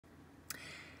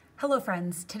Hello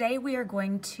friends, today we are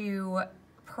going to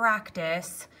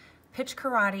practice Pitch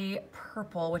Karate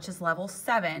Purple, which is level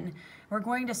 7. We're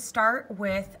going to start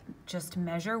with just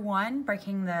measure 1,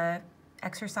 breaking the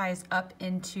exercise up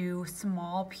into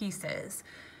small pieces.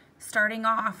 Starting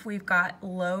off, we've got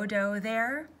low do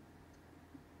there.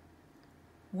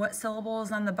 What syllable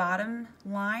is on the bottom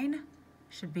line?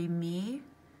 Should be me.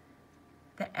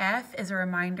 The F is a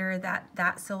reminder that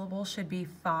that syllable should be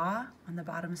fa on the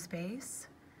bottom space.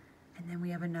 And then we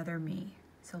have another me.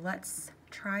 So let's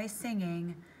try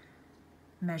singing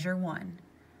measure 1.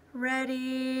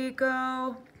 Ready,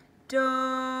 go.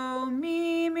 Do,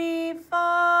 mi,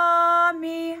 fa,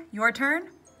 mi. Your turn.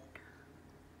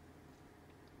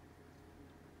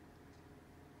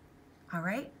 All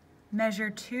right.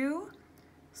 Measure 2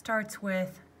 starts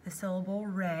with the syllable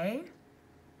re.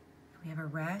 We have a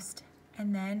rest.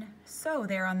 And then so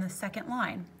there on the second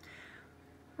line.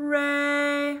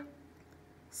 Re.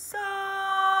 So,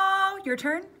 your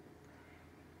turn.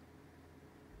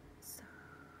 So.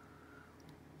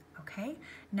 Okay,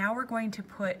 now we're going to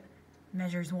put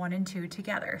measures 1 and 2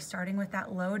 together, starting with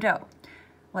that low do.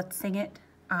 Let's sing it.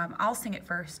 I'll sing it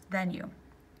first, then you.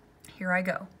 Here I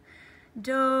go.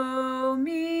 Do,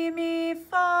 mi,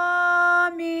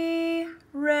 fa, mi,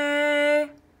 re.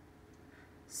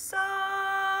 So,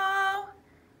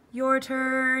 your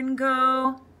turn,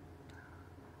 go.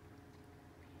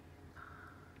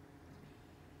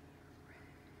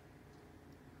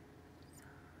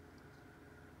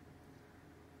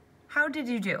 How did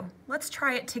you do? Let's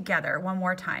try it together one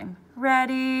more time.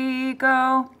 Ready,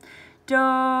 go.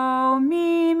 Do,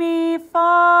 mi,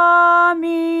 fa,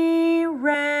 mi,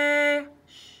 re.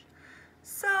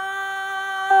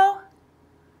 So.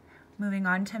 Moving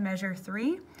on to measure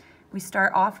 3. We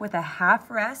start off with a half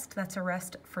rest. That's a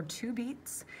rest for 2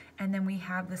 beats. And then we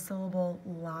have the syllable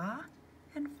la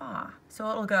and fa. So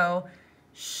it'll go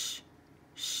sh,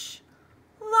 sh,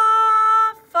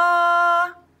 la,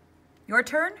 fa. Your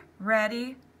turn.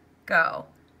 Ready, go.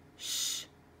 Shh,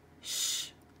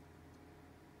 shh.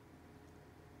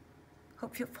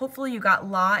 Hopefully you got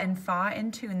la and fa in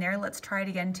tune there. Let's try it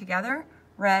again together.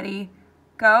 Ready,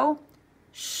 go.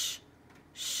 Shh,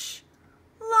 shh,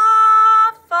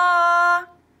 la, fa.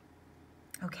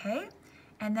 Okay,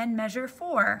 and then measure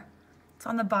 4. It's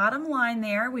on the bottom line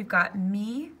there. We've got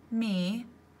me,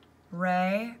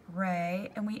 re,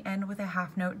 and we end with a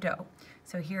half note do.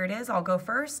 So here it is. I'll go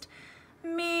first.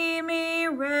 Mi,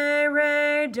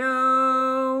 re,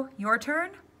 do. Your turn.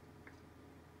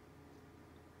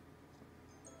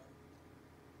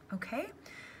 Okay,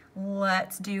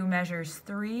 let's do measures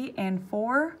 3 and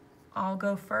 4. I'll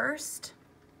go first.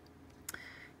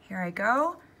 Here I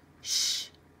go. Shh,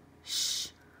 shh,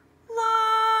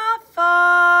 la,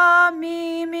 fa,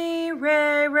 mi,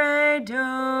 re,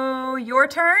 do. Your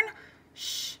turn.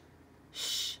 Shh,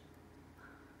 shh.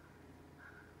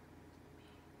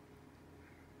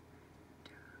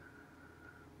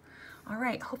 All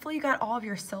right, hopefully you got all of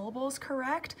your syllables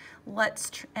correct.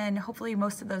 And hopefully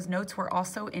most of those notes were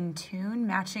also in tune,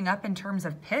 matching up in terms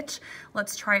of pitch.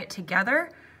 Let's try it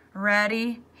together.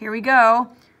 Ready? Here we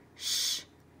go. Shh,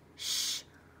 shh,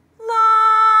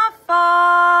 la,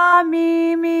 fa,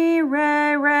 mi,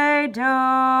 re, do.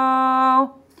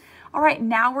 All right,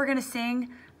 now we're gonna sing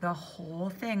the whole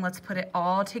thing. Let's put it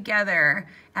all together.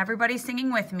 Everybody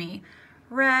singing with me.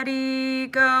 Ready,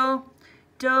 go.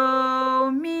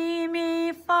 Do,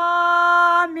 mi,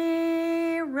 fa,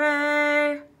 mi,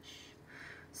 re.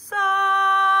 So,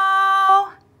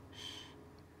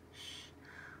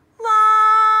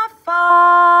 la,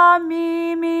 fa,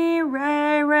 mi,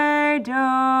 re,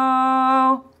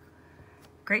 do.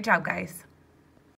 Great job, guys.